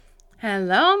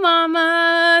Hello,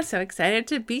 Mama. So excited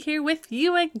to be here with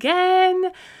you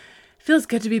again. Feels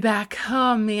good to be back.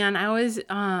 Oh man, I was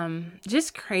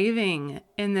just craving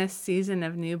in this season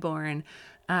of newborn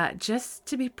just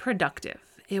to be productive.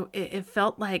 It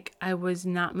felt like I was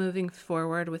not moving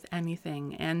forward with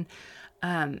anything. And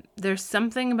there's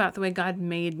something about the way God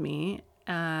made me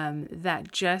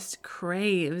that just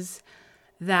craves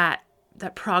that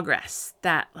progress,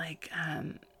 that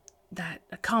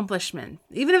accomplishment,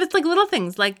 even if it's like little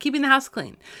things like keeping the house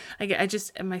clean.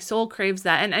 My soul craves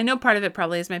that. And I know part of it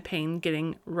probably is my pain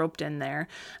getting roped in there.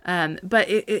 But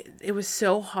it was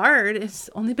so hard. It's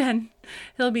only been,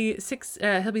 he'll be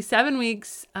 7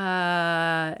 weeks,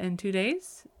 in 2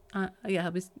 days.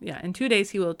 In 2 days,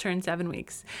 he will turn 7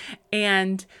 weeks.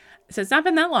 And so it's not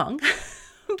been that long,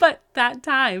 but that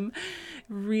time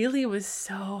really was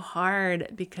so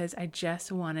hard because I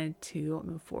just wanted to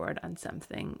move forward on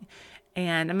something.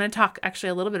 And I'm going to talk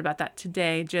actually a little bit about that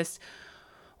today, just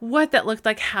what that looked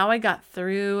like, how I got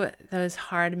through those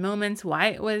hard moments, why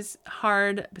it was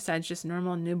hard besides just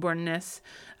normal newbornness.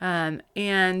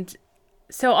 And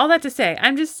so all that to say,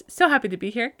 I'm just so happy to be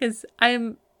here because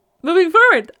I'm moving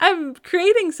forward. I'm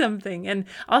creating something. And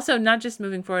also not just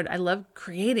moving forward, I love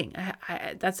creating.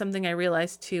 That's something I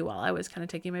realized too while I was kind of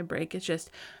taking my break. It's just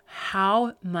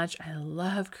how much I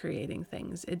love creating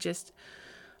things. It just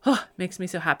makes me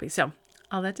so happy. So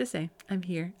all that to say, I'm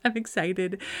here. I'm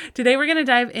excited. Today we're going to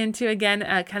dive into, again,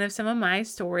 kind of some of my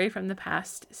story from the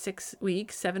past 7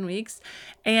 weeks.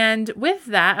 And with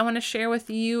that, I want to share with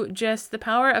you just the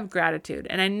power of gratitude.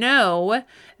 And I know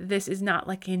this is not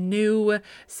like a new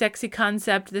sexy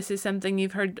concept. This is something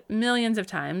you've heard millions of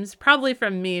times, probably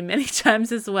from me many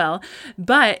times as well.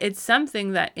 But it's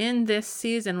something that in this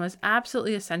season was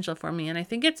absolutely essential for me. And I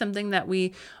think it's something that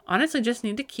we honestly just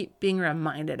need to keep being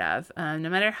reminded of. No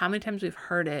matter how many times we've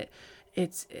heard it,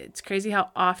 it's crazy how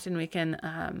often we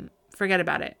can forget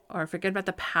about it or forget about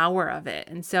the power of it.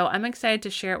 And so I'm excited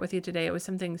to share it with you today. It was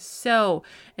something so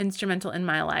instrumental in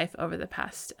my life over the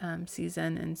past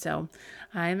season. And so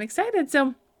I'm excited.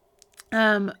 So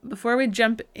before we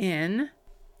jump in,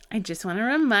 I just want to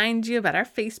remind you about our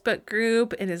Facebook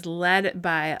group. It is led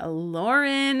by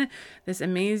Lauren, this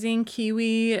amazing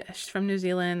Kiwi. She's from New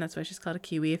Zealand. That's why she's called a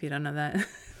Kiwi, if you don't know that.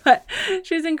 But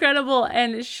she's incredible.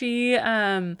 And she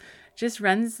just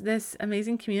runs this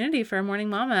amazing community for Morning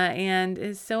Mama and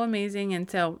is so amazing.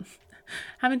 And so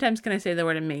how many times can I say the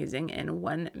word amazing in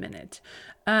 1 minute?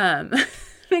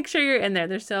 Make sure you're in there.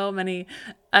 There's so many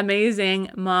amazing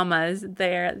mamas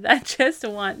there that just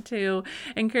want to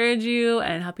encourage you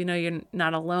and help you know you're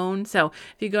not alone. So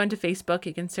if you go into Facebook,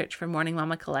 you can search for Morning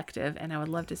Mama Collective, and I would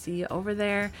love to see you over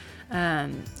there.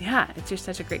 It's just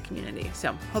such a great community.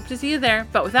 So hope to see you there.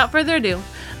 But without further ado,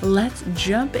 let's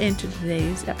jump into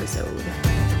today's episode.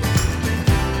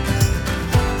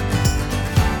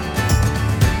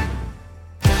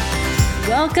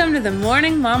 Welcome to the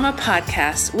Morning Mama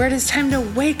podcast, where it is time to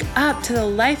wake up to the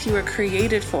life you were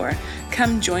created for.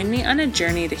 Come join me on a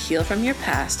journey to heal from your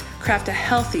past, craft a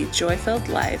healthy, joy-filled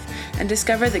life, and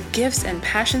discover the gifts and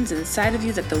passions inside of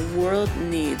you that the world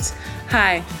needs.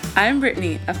 Hi, I'm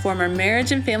Brittany, a former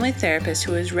marriage and family therapist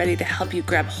who is ready to help you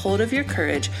grab hold of your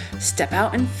courage, step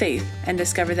out in faith, and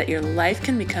discover that your life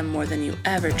can become more than you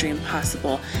ever dreamed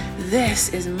possible.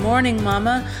 This is Morning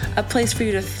Mama, a place for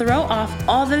you to throw off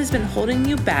all that has been holding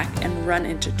you back and run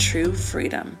into true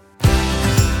freedom.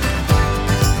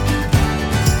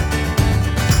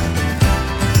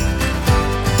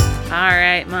 All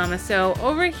right, Mama. So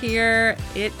over here,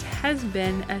 it has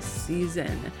been a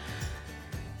season.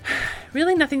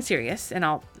 Really nothing serious, and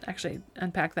I'll actually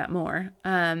unpack that more.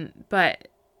 But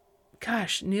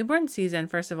gosh, newborn season,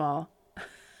 first of all,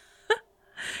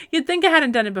 you'd think I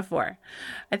hadn't done it before.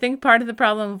 I think part of the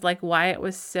problem of why it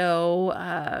was so,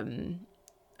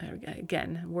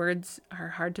 again, words are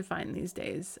hard to find these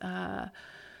days.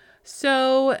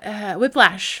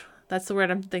 Whiplash. That's the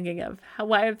word I'm thinking of.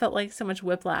 Why I felt like so much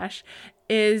whiplash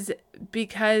is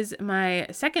because my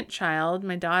second child,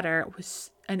 my daughter,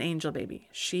 was an angel baby.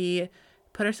 She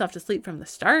put herself to sleep from the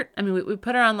start. I mean, we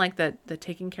put her on the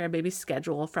taking care of baby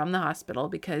schedule from the hospital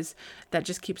because that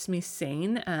just keeps me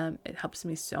sane. It helps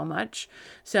me so much.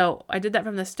 So I did that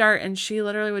from the start, and she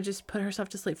literally would just put herself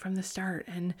to sleep from the start.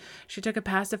 And she took a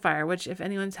pacifier, which if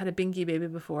anyone's had a binky baby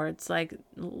before, it's like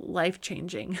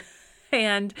life-changing.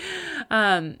 And,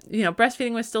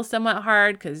 breastfeeding was still somewhat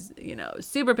hard because, it was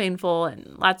super painful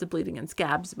and lots of bleeding and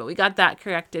scabs, but we got that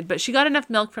corrected. But she got enough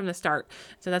milk from the start.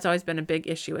 So that's always been a big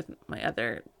issue with my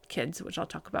other kids, which I'll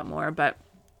talk about more. But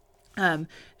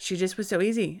She just was so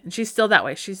easy, and she's still that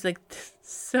way. She's like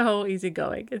so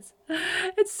easygoing. It's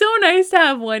so nice to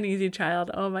have one easy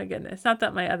child. Oh my goodness. Not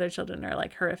that my other children are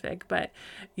like horrific, but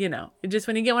it just,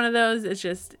 when you get one of those, it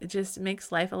just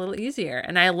makes life a little easier.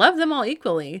 And I love them all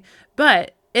equally,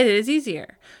 but it is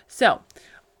easier. So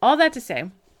all that to say,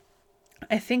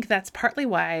 I think that's partly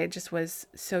why I just was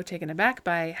so taken aback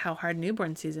by how hard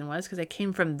newborn season was, because I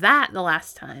came from that the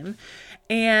last time.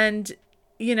 And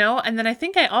and then I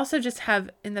think I also just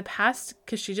have in the past,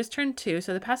 because she just turned 2,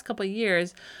 so the past couple of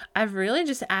years, I've really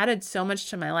just added so much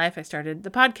to my life. I started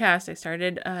the podcast. I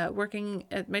started working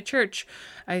at my church.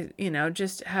 I,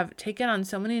 just have taken on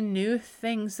so many new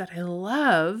things that I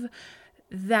love,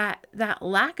 that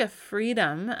lack of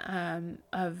freedom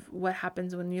of what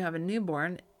happens when you have a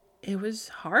newborn, it was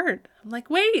hard. I'm like,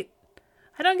 wait,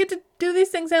 I don't get to do these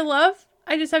things I love.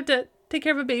 I just have to take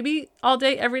care of a baby all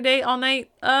day, every day, all night.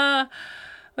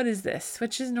 What is this?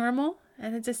 Which is normal,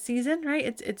 and it's a season,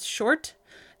 right? It's short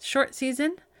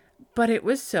season, but it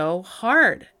was so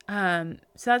hard. So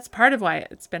that's part of why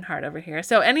it's been hard over here.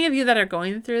 So any of you that are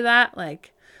going through that,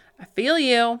 like, I feel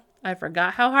you. I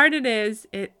forgot how hard it is.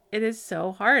 It is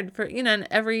so hard for, and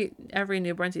every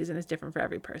newborn season is different for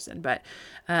every person. But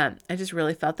I just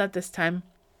really felt that this time.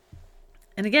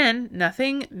 And again,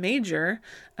 nothing major.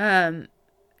 And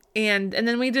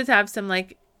then we just have some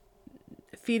like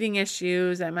feeding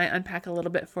issues. I might unpack a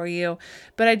little bit for you,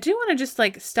 but I do want to just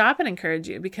like stop and encourage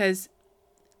you, because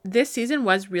this season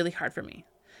was really hard for me.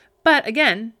 But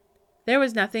again, there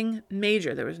was nothing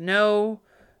major. There was no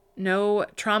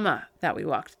trauma that we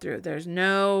walked through. There's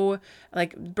no,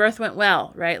 like, birth went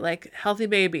well, right? Like, healthy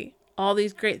baby, all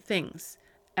these great things.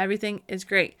 Everything is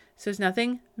great. So it's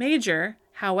nothing major.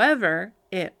 However,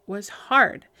 it was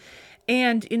hard.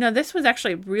 And, this was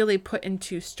actually really put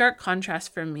into stark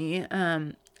contrast for me,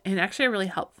 in actually a really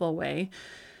helpful way,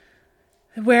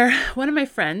 where one of my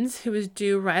friends who was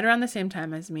due right around the same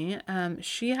time as me,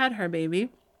 she had her baby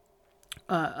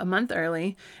a month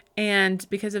early. And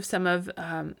because of some of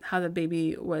how the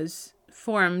baby was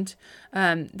formed,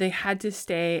 they had to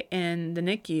stay in the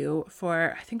NICU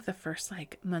for, I think, the first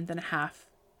like month and a half,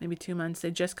 maybe 2 months.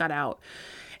 They just got out.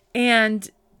 And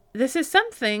this is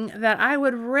something that I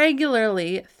would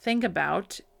regularly think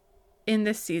about in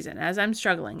this season as I'm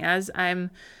struggling, as I'm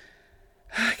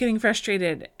getting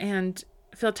frustrated and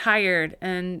feel tired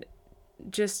and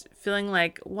just feeling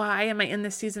like, why am I in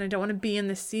this season? I don't want to be in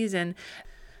this season.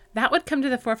 That would come to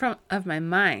the forefront of my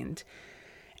mind.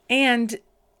 And,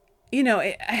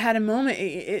 I had a moment,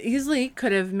 it easily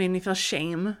could have made me feel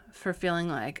shame for feeling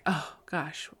like, oh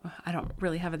gosh, I don't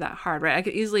really have it that hard, right? I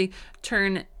could easily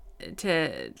turn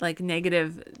to like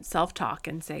negative self-talk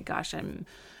and say, gosh, I'm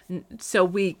so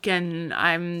weak and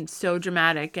I'm so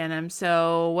dramatic and I'm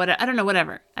so I don't know,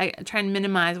 whatever. I try and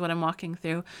minimize what I'm walking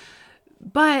through.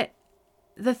 But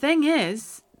the thing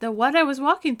is that what I was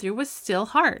walking through was still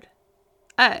hard.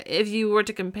 If you were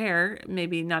to compare,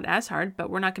 maybe not as hard, but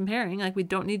we're not comparing. Like, we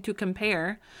don't need to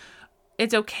compare.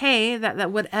 It's okay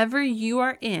that whatever you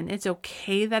are in, it's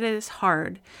okay that it is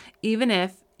hard, even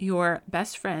if your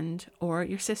best friend or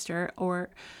your sister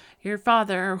or your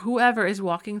father or whoever is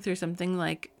walking through something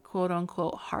like quote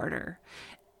unquote harder.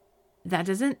 That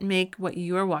doesn't make what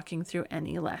you are walking through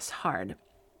any less hard.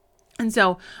 And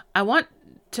so I want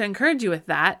to encourage you with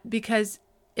that, because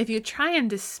if you try and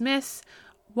dismiss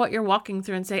what you're walking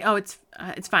through and say, oh, it's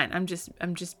fine, I'm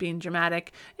just being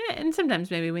dramatic. And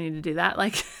sometimes maybe we need to do that.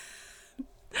 Like,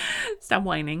 stop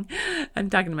whining. I'm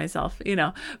talking to myself,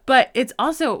 but it's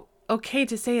also okay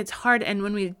to say it's hard. And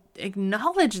when we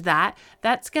acknowledge that,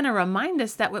 that's going to remind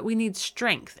us that we need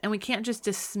strength, and we can't just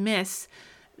dismiss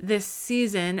this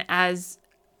season as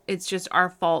it's just our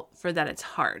fault for that it's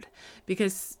hard,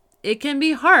 because it can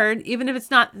be hard even if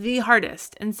it's not the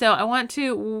hardest. And so I want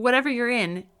to, whatever you're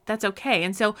in, that's okay.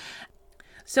 And so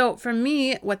for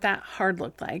me, what that hard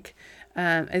looked like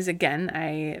is, again,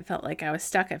 I felt like I was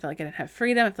stuck. I felt like I didn't have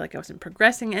freedom. I felt like I wasn't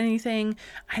progressing anything.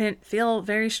 I didn't feel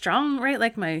very strong, right?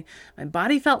 Like my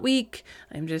body felt weak.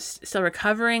 I'm just still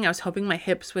recovering. I was hoping my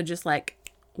hips would just like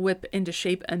whip into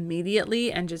shape immediately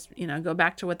and just, go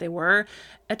back to what they were.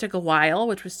 It took a while,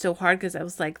 which was so hard, because I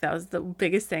was like, that was the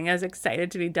biggest thing. I was excited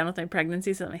to be done with my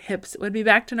pregnancy so that my hips would be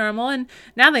back to normal. And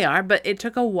now they are, but it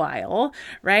took a while,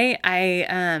 right?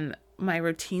 My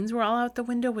routines were all out the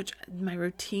window, which my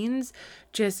routines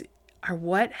just are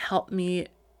what helped me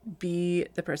be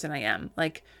the person I am.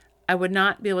 Like, I would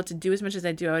not be able to do as much as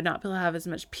I do. I would not be able to have as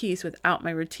much peace without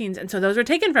my routines. And so those were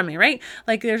taken from me, right?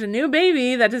 Like there's a new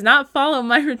baby that does not follow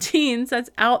my routines. That's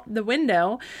out the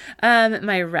window.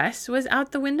 My rest was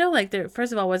out the window. Like there,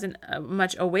 first of all, wasn't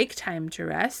much awake time to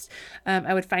rest.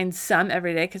 I would find some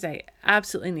every day because I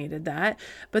absolutely needed that.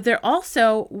 But there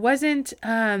also wasn't,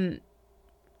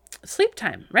 sleep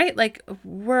time, right? Like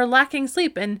we're lacking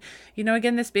sleep. And,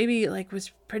 again, this baby like was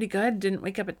pretty good. Didn't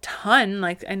wake up a ton.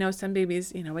 Like I know some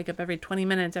babies, wake up every 20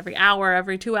 minutes, every hour,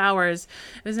 every 2 hours.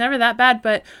 It was never that bad.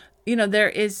 But, there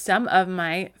is some of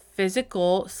my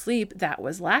physical sleep that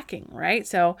was lacking, right?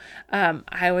 So,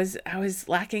 I was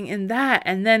lacking in that.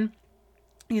 And then,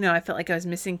 I felt like I was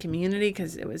missing community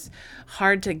because it was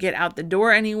hard to get out the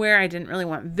door anywhere. I didn't really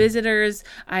want visitors.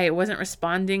 I wasn't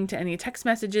responding to any text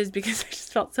messages because I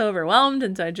just felt so overwhelmed.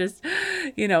 And so I just,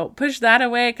 pushed that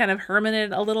away, kind of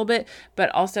hermited a little bit, but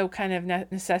also kind of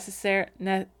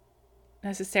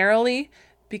necessarily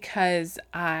because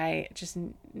I just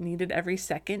needed every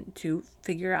second to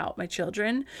figure out my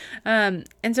children. And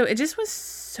so it just was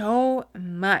so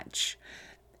much.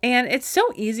 And it's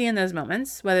so easy in those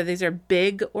moments, whether these are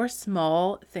big or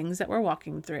small things that we're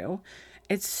walking through,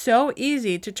 it's so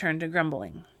easy to turn to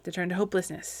grumbling, to turn to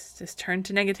hopelessness, to turn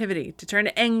to negativity, to turn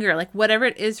to anger, like whatever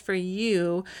it is for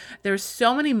you. There were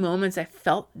so many moments I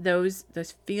felt those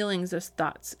feelings, those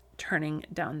thoughts turning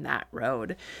down that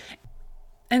road.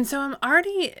 And so I'm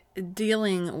already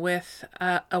dealing with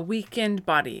a weakened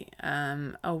body,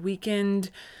 a weakened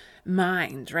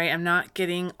mind, right? I'm not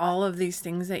getting all of these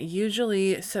things that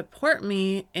usually support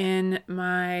me in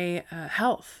my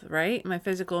health, right? My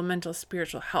physical, mental,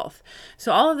 spiritual health.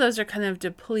 So all of those are kind of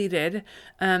depleted.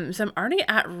 So I'm already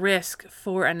at risk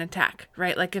for an attack,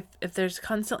 right? Like if there's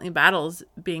constantly battles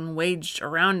being waged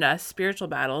around us, spiritual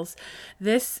battles,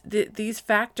 these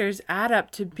factors add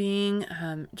up to being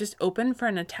just open for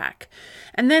an attack.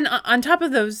 And then on top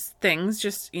of those things,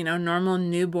 just, normal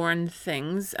newborn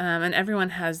things, and everyone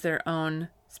has their own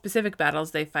specific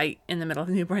battles they fight in the middle of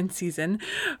newborn season.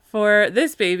 For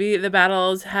this baby, the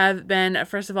battles have been,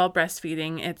 first of all,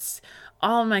 breastfeeding.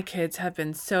 All my kids have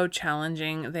been so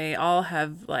challenging. They all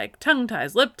have like tongue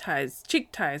ties, lip ties,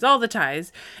 cheek ties, all the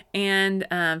ties. And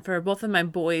for both of my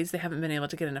boys, they haven't been able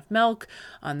to get enough milk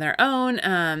on their own.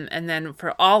 And then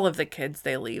for all of the kids,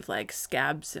 they leave like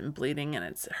scabs and bleeding, and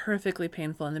it's horrifically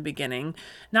painful in the beginning.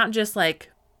 Not just like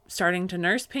starting to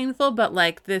nurse painful, but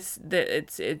like this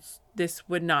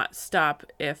would not stop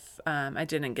if I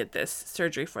didn't get this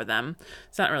surgery for them.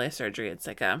 It's not really a surgery. It's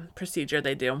like a procedure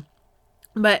they do.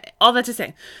 But all that to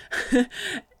say,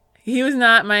 he was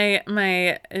not,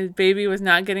 my baby was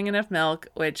not getting enough milk,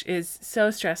 which is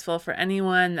so stressful for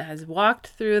anyone that has walked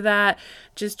through that,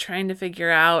 just trying to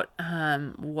figure out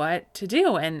what to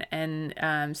do.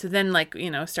 And so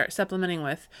then start supplementing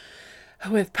with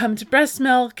pumped breast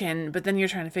milk, but then you're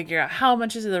trying to figure out how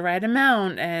much is the right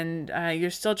amount, and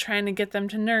you're still trying to get them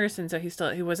to nurse, and so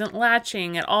he wasn't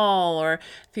latching at all, or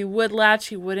if he would latch,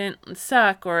 he wouldn't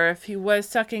suck, or if he was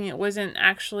sucking, it wasn't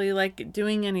actually like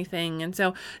doing anything. And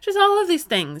so just all of these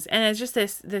things, and it's just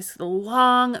this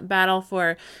long battle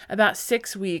for about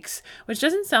 6 weeks, which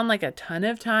doesn't sound like a ton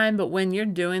of time, but when you're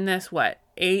doing this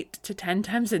 8 to 10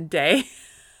 times a day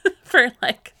for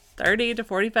like 30 to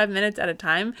 45 minutes at a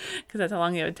time, because that's how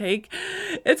long it would take.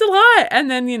 It's a lot. And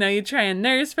then, you try and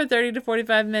nurse for 30 to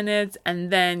 45 minutes,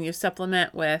 and then you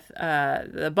supplement with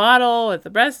the bottle with the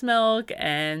breast milk,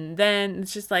 and then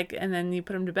it's just and then you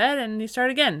put them to bed and you start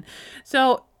again.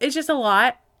 So it's just a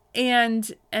lot.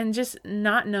 And just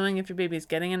not knowing if your baby is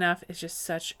getting enough is just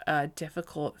such a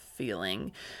difficult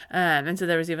feeling. And so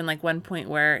there was even one point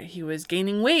where he was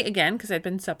gaining weight again because I'd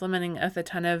been supplementing with a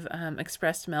ton of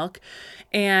expressed milk.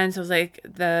 And so it was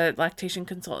the lactation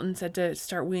consultant said to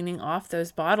start weaning off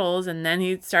those bottles, and then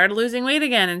he started losing weight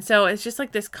again. And so it's just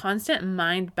this constant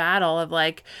mind battle of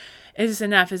is this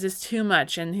enough? Is this too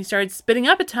much? And he started spitting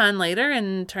up a ton later,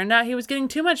 and turned out he was getting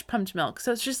too much pumped milk.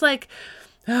 So it's just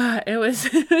it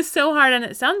was so hard, and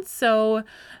it sounds so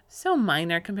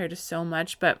minor compared to so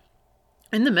much, but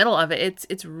in the middle of it,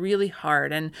 it's really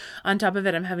hard. And on top of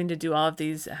it, I'm having to do all of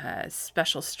these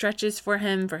special stretches for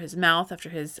him, for his mouth after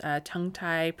his tongue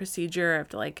tie procedure. I have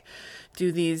to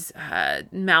do these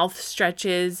mouth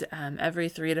stretches every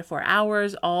 3 to 4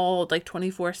 hours, all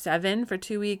 24/7 for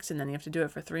 2 weeks. And then you have to do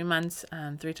it for 3 months,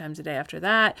 3 times a day after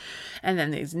that. And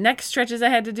then these neck stretches I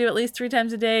had to do at least 3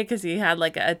 times a day because he had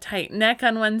a tight neck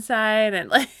on one side. And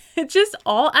it just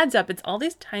all adds up. It's all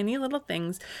these tiny little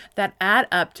things that add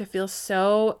up to feel so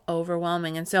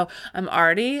overwhelming. And so I'm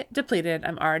already depleted.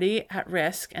 I'm already at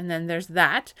risk. And then there's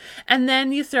that. And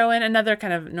then you throw in another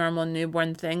kind of normal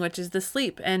newborn thing, which is the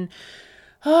sleep. And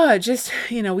just,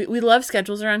 we love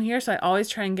schedules around here. So I always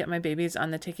try and get my babies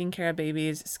on the taking care of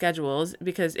babies schedules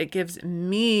because it gives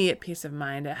me peace of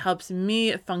mind. It helps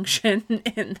me function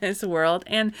in this world,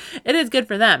 and it is good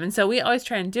for them. And so we always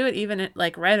try and do it even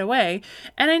like right away.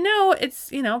 And I know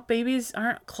it's, babies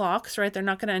aren't clocks, right? They're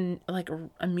not going to like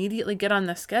immediately get on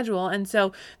the schedule. And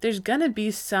so there's going to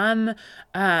be some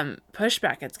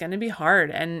pushback. It's going to be hard.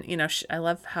 And, I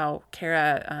love how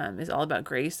Kara is all about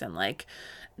grace and like,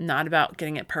 not about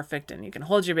getting it perfect, and you can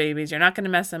hold your babies, you're not going to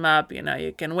mess them up,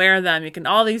 you can wear them, you can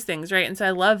all these things, right? And so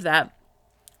I love that.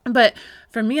 But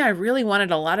for me, I really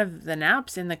wanted a lot of the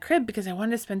naps in the crib because I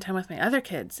wanted to spend time with my other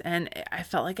kids, and I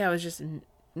felt like I was just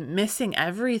missing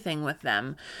everything with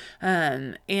them.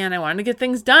 And I wanted to get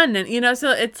things done. And,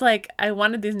 so it's like I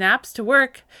wanted these naps to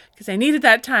work because I needed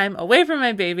that time away from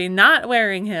my baby, not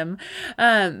wearing him.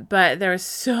 But there was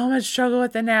so much struggle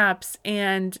with the naps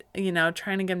and,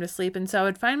 trying to get him to sleep. And so I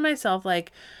would find myself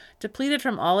like depleted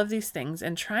from all of these things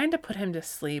and trying to put him to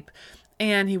sleep.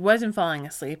 And he wasn't falling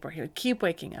asleep, or he would keep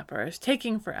waking up, or it was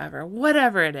taking forever,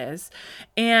 whatever it is.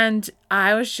 And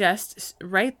I was just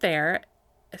right there,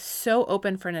 so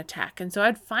open for an attack. And so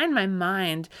I'd find my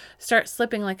mind start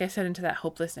slipping, like I said, into that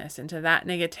hopelessness, into that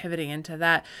negativity, into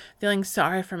that feeling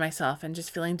sorry for myself and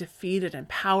just feeling defeated and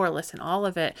powerless and all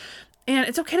of it. And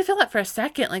it's okay to feel that for a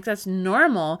second, like that's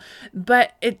normal,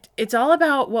 but it's all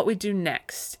about what we do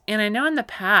next. And I know in the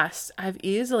past, I've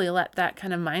easily let that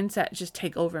kind of mindset just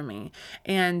take over me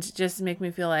and just make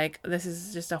me feel like this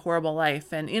is just a horrible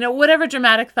life. And, whatever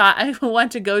dramatic thought I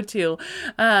want to go to,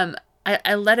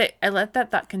 I let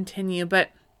that thought continue. But,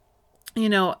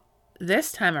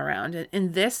 this time around,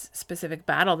 in this specific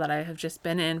battle that I have just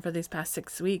been in for these past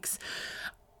 6 weeks,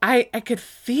 I could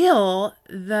feel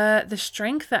the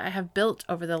strength that I have built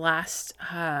over the last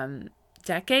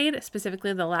decade,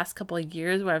 specifically the last couple of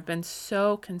years, where I've been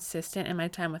so consistent in my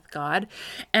time with God.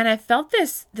 And I felt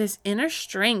this inner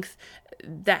strength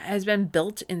that has been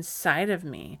built inside of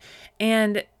me.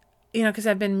 And because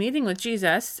I've been meeting with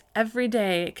Jesus every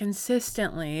day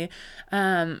consistently,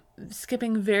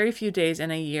 skipping very few days in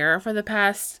a year for the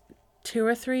past 2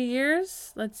 or 3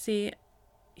 years. Let's see.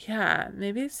 Yeah,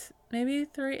 maybe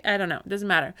 3. I don't know. It doesn't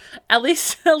matter. At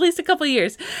least a couple of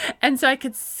years. And so I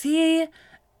could see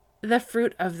the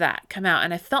fruit of that come out.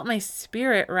 And I felt my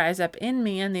spirit rise up in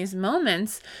me in these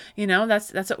moments.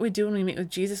 That's what we do when we meet with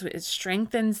Jesus. It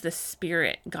strengthens the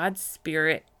spirit, God's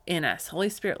spirit in us. Holy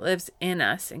Spirit lives in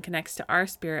us and connects to our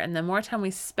spirit. And the more time we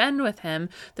spend with him,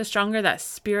 the stronger that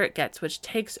spirit gets, which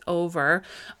takes over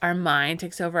our mind,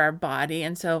 takes over our body.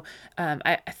 And so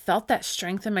I felt that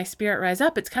strength in my spirit rise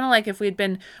up. It's kind of like if we'd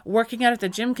been working out at the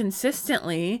gym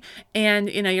consistently and,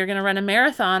 you're going to run a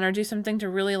marathon or do something to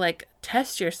really like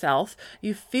test yourself.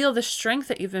 You feel the strength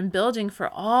that you've been building for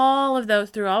all of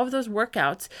those, through all of those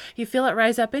workouts. You feel it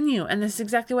rise up in you. And this is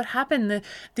exactly what happened.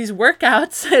 These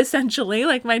workouts, essentially,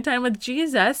 like my time with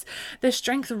Jesus, the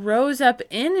strength rose up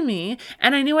in me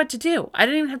and I knew what to do. I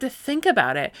didn't even have to think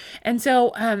about it. And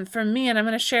so for me, and I'm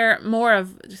going to share more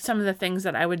of some of the things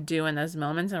that I would do in those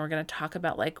moments. And we're going to talk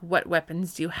about like what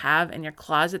weapons do you have in your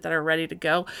closet that are ready to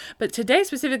go. But today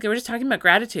specifically, we're just talking about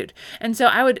gratitude. And so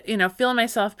I would, feel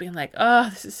myself being like, oh,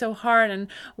 this is so hard. And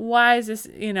why is this,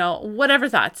 whatever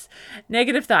thoughts,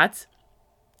 negative thoughts,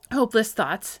 hopeless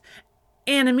thoughts.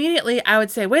 And immediately I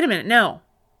would say, wait a minute, no.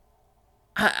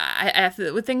 I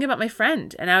would think about my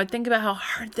friend and I would think about how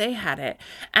hard they had it.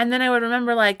 And then I would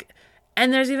remember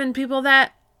and there's even people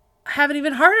that have it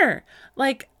even harder.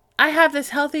 Like I have this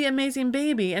healthy, amazing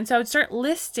baby. And so I would start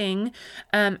listing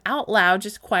out loud,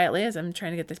 just quietly as I'm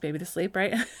trying to get this baby to sleep,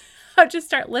 right? I would just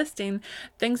start listing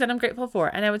things that I'm grateful for.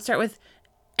 And I would start with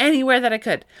anywhere that I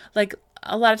could. Like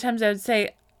a lot of times I would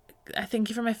say, I thank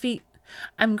you for my feet.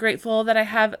 I'm grateful that I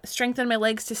have strength in my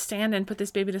legs to stand and put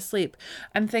this baby to sleep.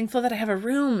 I'm thankful that I have a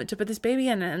room to put this baby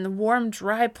in a warm,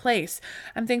 dry place.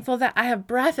 I'm thankful that I have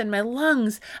breath in my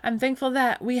lungs. I'm thankful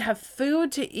that we have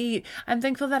food to eat. I'm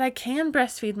thankful that I can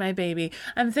breastfeed my baby.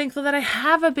 I'm thankful that I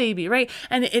have a baby, right?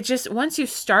 And it just, once you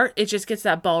start, it just gets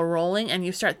that ball rolling and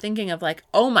you start thinking of like,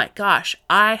 oh my gosh,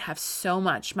 I have so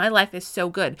much. My life is so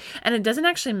good. And it doesn't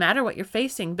actually matter what you're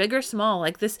facing, big or small.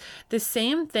 Like this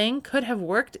same thing could have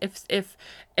worked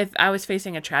if I was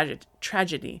facing a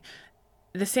tragedy,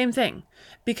 the same thing,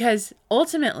 because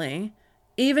ultimately,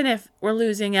 even if we're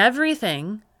losing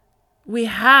everything, we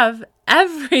have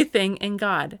everything in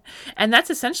God. And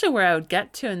that's essentially where I would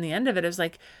get to in the end of it. It was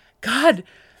like, God,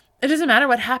 it doesn't matter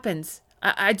what happens.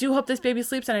 I do hope this baby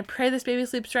sleeps, and I pray this baby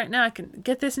sleeps right now. I can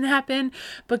get this nap in,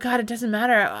 but God, it doesn't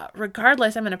matter.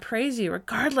 Regardless, I'm going to praise you.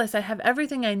 Regardless, I have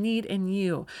everything I need in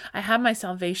you. I have my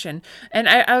salvation. And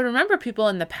I would remember people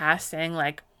in the past saying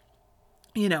like,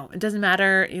 it doesn't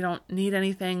matter. You don't need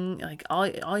anything. Like all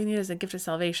you need is a gift of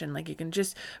salvation. Like you can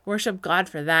just worship God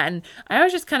for that. And I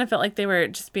always just kind of felt like they were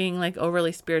just being like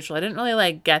overly spiritual. I didn't really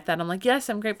like get that. I'm like, yes,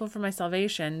 I'm grateful for my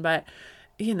salvation, but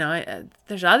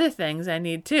there's other things I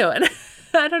need too. And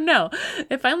I don't know.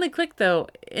 It finally clicked though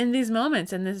in these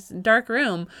moments in this dark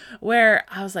room where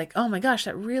I was like, oh my gosh,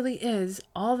 that really is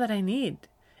all that I need.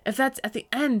 If that's at the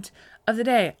end of the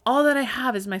day, all that I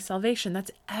have is my salvation, that's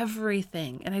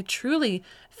everything. And I truly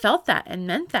felt that and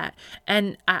meant that.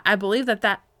 And I believe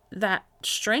that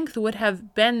strength would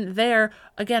have been there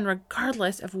again,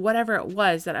 regardless of whatever it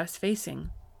was that I was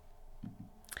facing.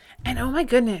 And oh my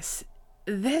goodness,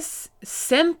 this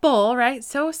simple, right?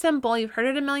 So simple. You've heard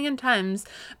it a million times,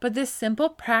 but this simple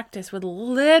practice would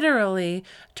literally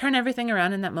turn everything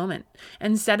around in that moment.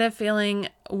 Instead of feeling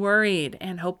worried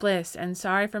and hopeless and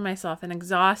sorry for myself and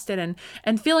exhausted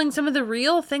and feeling some of the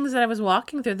real things that I was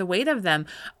walking through, the weight of them,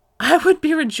 I would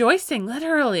be rejoicing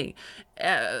literally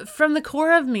from the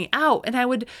core of me out. And I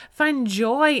would find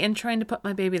joy in trying to put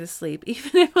my baby to sleep,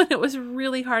 even when it was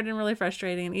really hard and really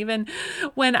frustrating. And even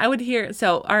when I would hear,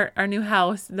 so our new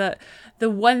house, the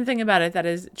one thing about it that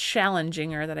is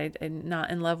challenging or that I'm not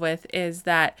in love with is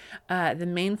that the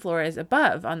main floor is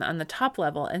above on the top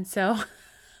level. And so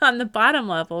on the bottom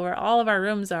level where all of our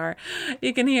rooms are,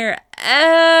 you can hear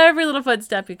every little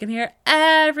footstep. You can hear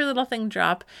every little thing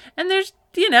drop. And there's,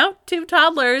 2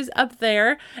 toddlers up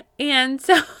there. And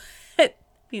so,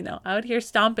 I would hear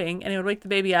stomping and it would wake the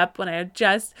baby up when I was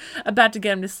just about to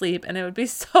get him to sleep. And it would be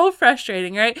so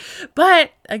frustrating, right?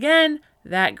 But again,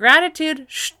 that gratitude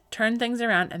turned things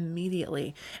around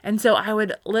immediately. And so I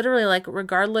would literally, like,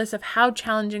 regardless of how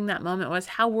challenging that moment was,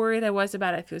 how worried I was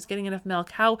about it, if he was getting enough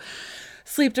milk, how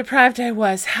sleep deprived I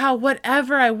was, how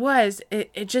whatever I was,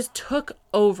 it just took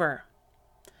over.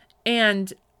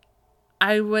 And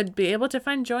I would be able to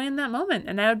find joy in that moment,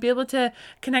 and I would be able to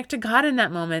connect to God in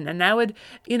that moment. And I would,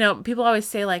 people always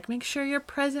say like, make sure you're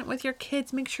present with your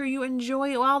kids, make sure you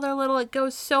enjoy it while they're little. It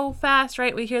goes so fast,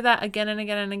 right? We hear that again and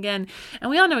again and again.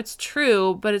 And we all know it's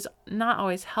true, but it's not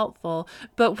always helpful,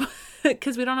 but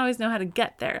because we don't always know how to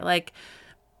get there. Like,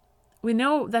 we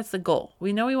know that's the goal.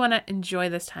 We know we want to enjoy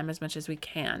this time as much as we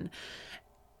can,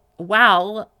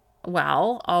 while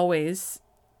always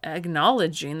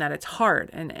acknowledging that it's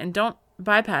hard, and don't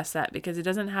bypass that, because it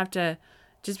doesn't have to,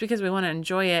 just because we want to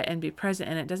enjoy it and be present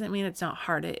in it doesn't mean it's not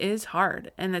hard. It is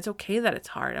hard, and it's okay that it's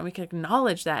hard, and we can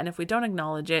acknowledge that. And if we don't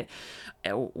acknowledge it,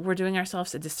 we're doing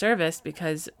ourselves a disservice,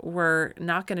 because we're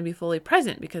not going to be fully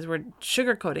present, because we're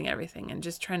sugarcoating everything and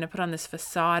just trying to put on this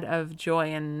facade of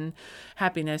joy and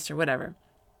happiness or whatever.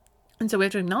 And so we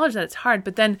have to acknowledge that it's hard,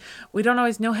 but then we don't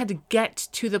always know how to get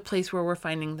to the place where we're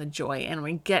finding the joy, and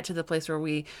we get to the place where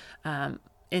we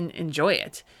enjoy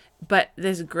it. But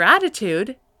this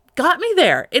gratitude got me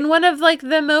there in one of like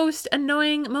the most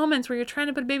annoying moments where you're trying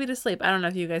to put a baby to sleep. I don't know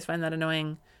if you guys find that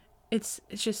annoying. It's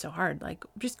just so hard. Like,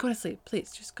 just go to sleep,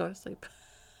 please. Just go to sleep.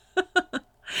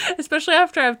 Especially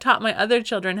after I've taught my other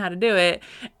children how to do it,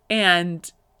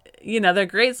 and they're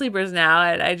great sleepers now,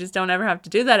 and I just don't ever have to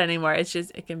do that anymore. It's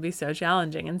just, it can be so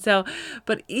challenging. And so,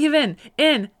 but even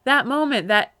in that moment,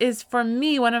 that is for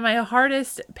me one of my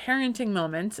hardest parenting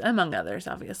moments, among others,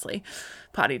 obviously,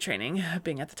 potty training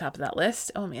being at the top of that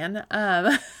list. Oh man.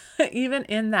 Even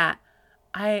in that,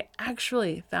 I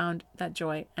actually found that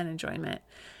joy and enjoyment,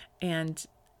 and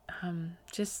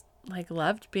just like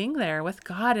loved being there with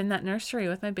God in that nursery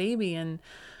with my baby, and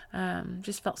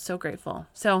just felt so grateful.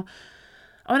 So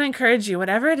I want to encourage you,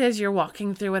 whatever it is you're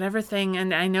walking through, whatever thing,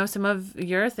 and I know some of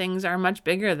your things are much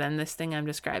bigger than this thing I'm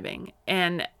describing.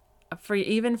 And for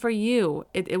you,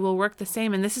 it will work the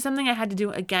same. And this is something I had to do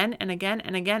again and again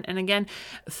and again and again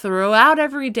throughout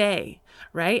every day,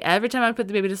 right? Every time I'd put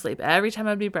the baby to sleep, every time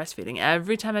I'd be breastfeeding,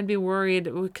 every time I'd be worried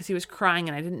because he was crying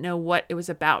and I didn't know what it was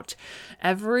about.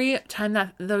 Every time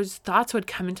that those thoughts would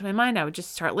come into my mind, I would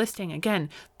just start listing again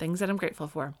things that I'm grateful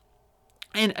for.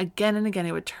 And again,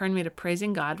 it would turn me to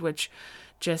praising God, which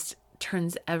just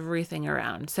turns everything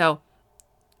around. So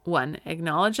 1,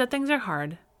 acknowledge that things are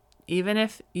hard. Even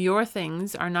if your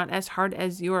things are not as hard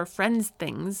as your friends'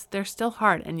 things, they're still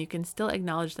hard, and you can still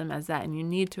acknowledge them as that, and you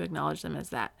need to acknowledge them as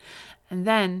that. And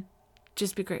then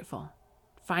just be grateful.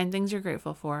 Find things you're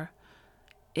grateful for.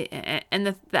 And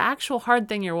the actual hard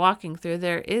thing you're walking through,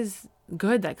 there is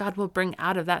good that God will bring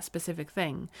out of that specific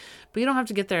thing. But you don't have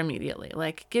to get there immediately.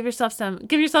 Like give yourself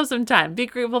some time. Be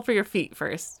grateful for your feet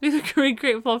first. Be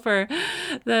grateful for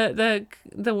the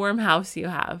warm house you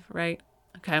have, right?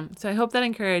 Okay. So I hope that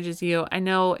encourages you. I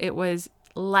know it was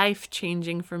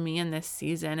life-changing for me in this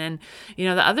season. And, the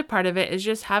other part of it is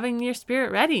just having your spirit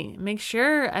ready. Make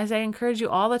sure, as I encourage you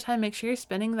all the time, make sure you're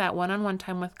spending that one-on-one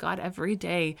time with God every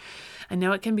day. I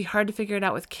know it can be hard to figure it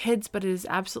out with kids, but it is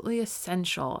absolutely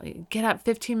essential. Get up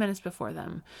 15 minutes before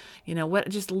them.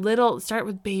 Start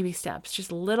with baby steps,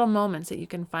 just little moments that you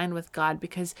can find with God,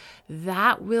 because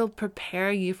that will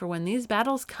prepare you for when these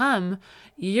battles come.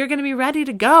 You're going to be ready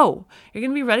to go. You're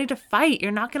going to be ready to fight.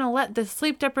 You're not going to let the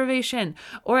sleep deprivation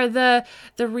or the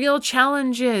real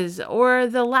challenges or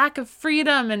the lack of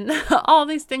freedom and all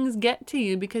these things get to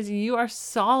you, because you are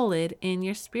solid in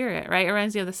your spirit, right? It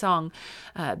reminds me of the song,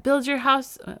 build your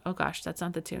house. Oh gosh, that's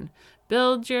not the tune.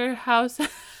 Build your house.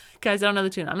 Guys, I don't know the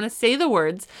tune. I'm going to say the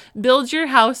words. Build your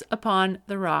house upon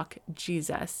the rock,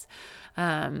 Jesus.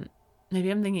 Maybe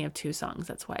I'm thinking of two songs.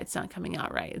 That's why it's not coming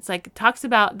out right. It's like, it talks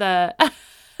about the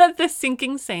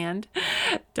sinking sand.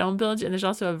 Don't build. And there's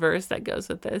also a verse that goes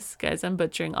with this. Guys, I'm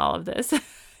butchering all of this.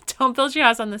 Don't build your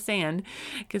house on the sand,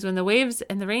 because when the waves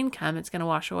and the rain come, it's going to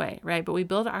wash away, right? But we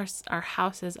build our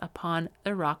houses upon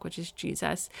the rock, which is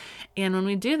Jesus. And when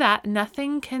we do that,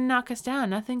 nothing can knock us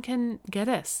down. Nothing can get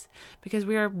us, because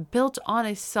we are built on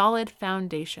a solid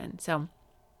foundation. So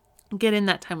get in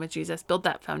that time with Jesus, build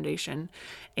that foundation,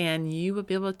 and you will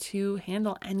be able to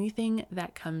handle anything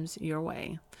that comes your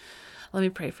way. Let me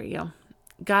pray for you.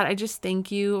 God, I just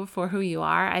thank you for who you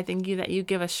are. I thank you that you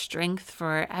give us strength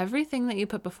for everything that you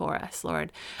put before us,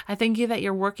 Lord. I thank you that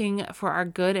you're working for our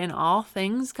good in all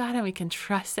things, God, and we can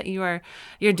trust that you're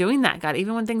doing that, God,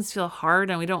 even when things feel hard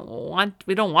and we don't want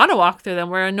to walk through them.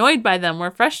 We're annoyed by them.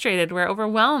 We're frustrated. We're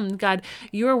overwhelmed. God,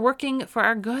 you are working for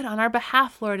our good on our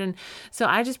behalf, Lord. And so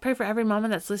I just pray for every mama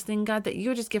that's listening, God, that you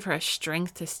would just give her a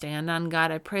strength to stand on, God.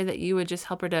 I pray that you would just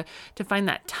help her to find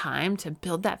that time to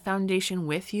build that foundation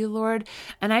with you, Lord.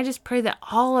 And I just pray that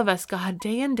all of us, God,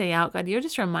 day in, day out, God, you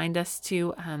just remind us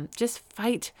to just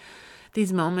fight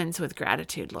these moments with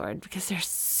gratitude, Lord, because there's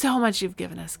so much you've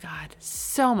given us, God,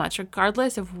 so much,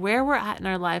 regardless of where we're at in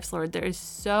our lives, Lord, there is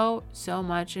so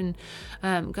much. And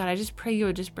God, I just pray you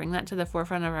would just bring that to the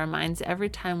forefront of our minds every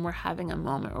time we're having a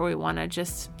moment where we want to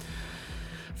just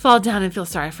fall down and feel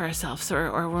sorry for ourselves,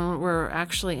 or when we're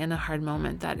actually in a hard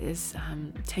moment that is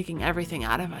taking everything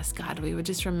out of us, God, we would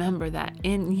just remember that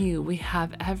in you we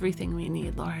have everything we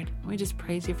need, Lord. We just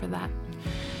praise you for that.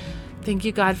 Thank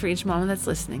you, God, for each mama that's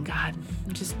listening, God.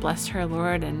 Just bless her,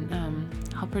 Lord, and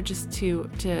help her just to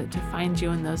find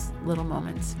you in those little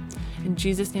moments. In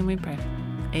Jesus' name we pray.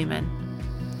 Amen.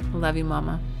 Love you,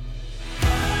 Mama.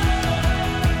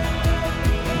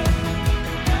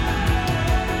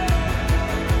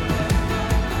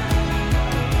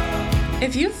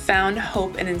 If you found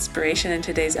hope and inspiration in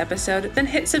today's episode, then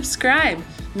hit subscribe.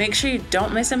 Make sure you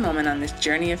don't miss a moment on this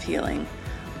journey of healing.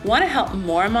 Want to help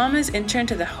more mamas enter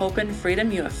into the hope and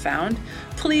freedom you have found?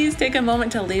 Please take a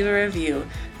moment to leave a review.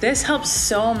 This helps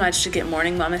so much to get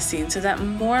Morning Mama seen so that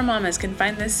more mamas can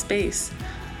find this space.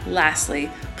 Lastly,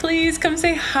 please come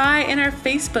say hi in our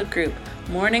Facebook group,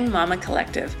 Morning Mama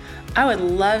Collective. I would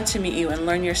love to meet you and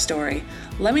learn your story.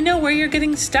 Let me know where you're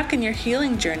getting stuck in your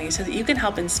healing journey so that you can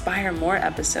help inspire more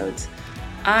episodes.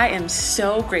 I am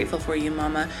so grateful for you,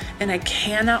 Mama, and I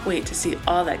cannot wait to see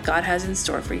all that God has in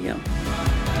store for you.